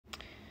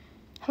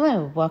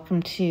Hello,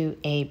 welcome to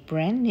a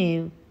brand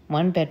new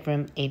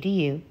one-bedroom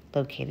ADU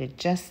located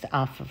just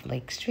off of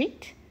Lake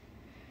Street.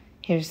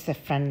 Here's the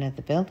front of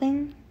the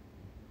building.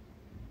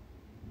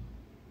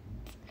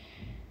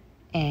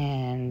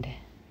 And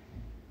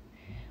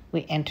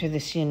we enter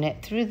this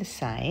unit through the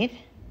side.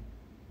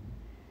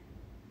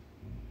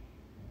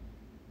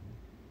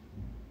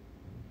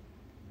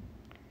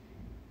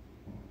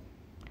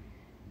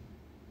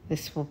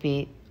 This will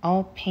be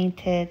all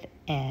painted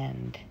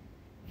and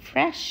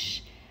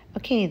fresh.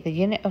 Okay, the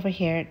unit over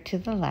here to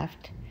the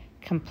left,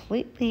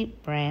 completely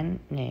brand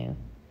new,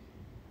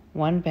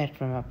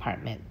 one-bedroom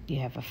apartment.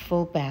 You have a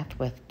full bath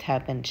with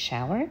tub and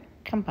shower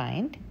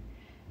combined.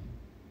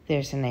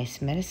 There's a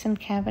nice medicine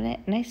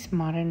cabinet, nice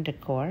modern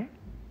decor,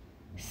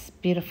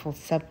 beautiful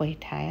subway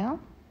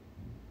tile.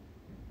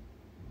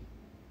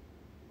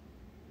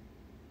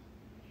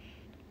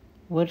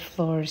 Wood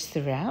floors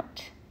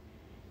throughout.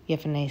 You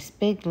have a nice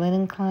big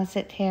linen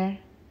closet here.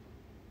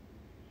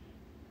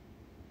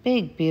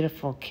 Big,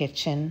 beautiful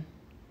kitchen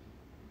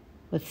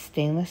with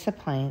stainless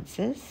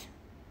appliances.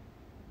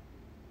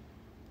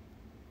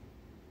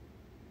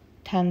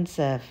 Tons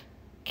of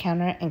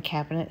counter and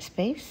cabinet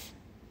space.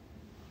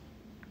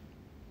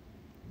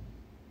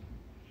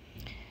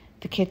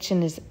 The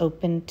kitchen is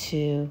open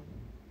to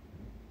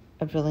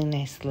a really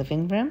nice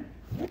living room.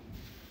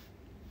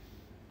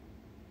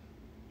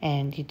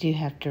 And you do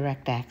have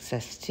direct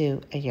access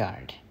to a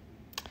yard.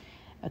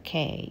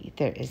 Okay,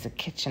 there is a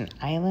kitchen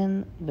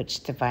island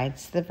which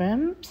divides the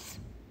rooms.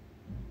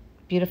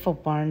 Beautiful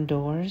barn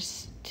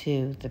doors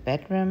to the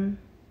bedroom.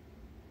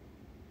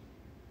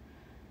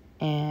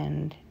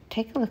 And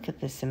take a look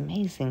at this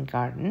amazing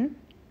garden.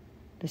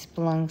 This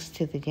belongs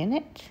to the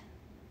unit.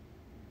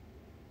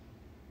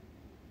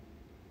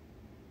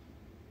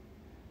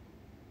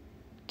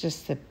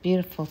 Just a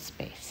beautiful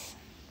space.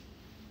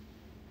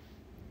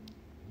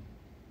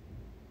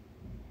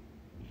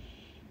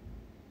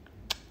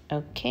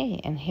 Okay,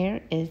 and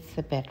here is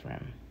the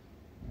bedroom.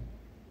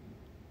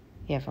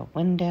 You have a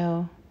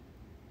window.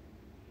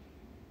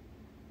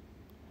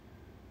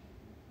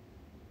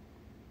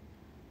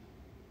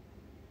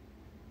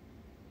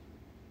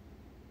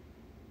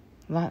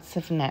 Lots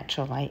of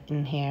natural light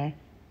in here,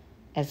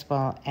 as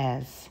well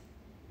as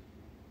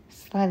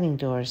sliding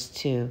doors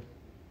to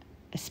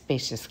a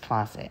spacious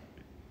closet.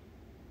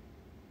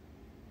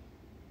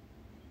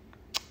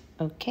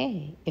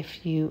 Okay,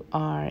 if you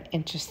are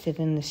interested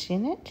in this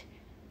unit,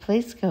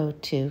 please go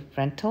to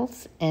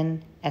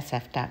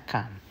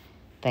rentalsnsf.com.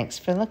 Thanks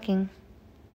for looking.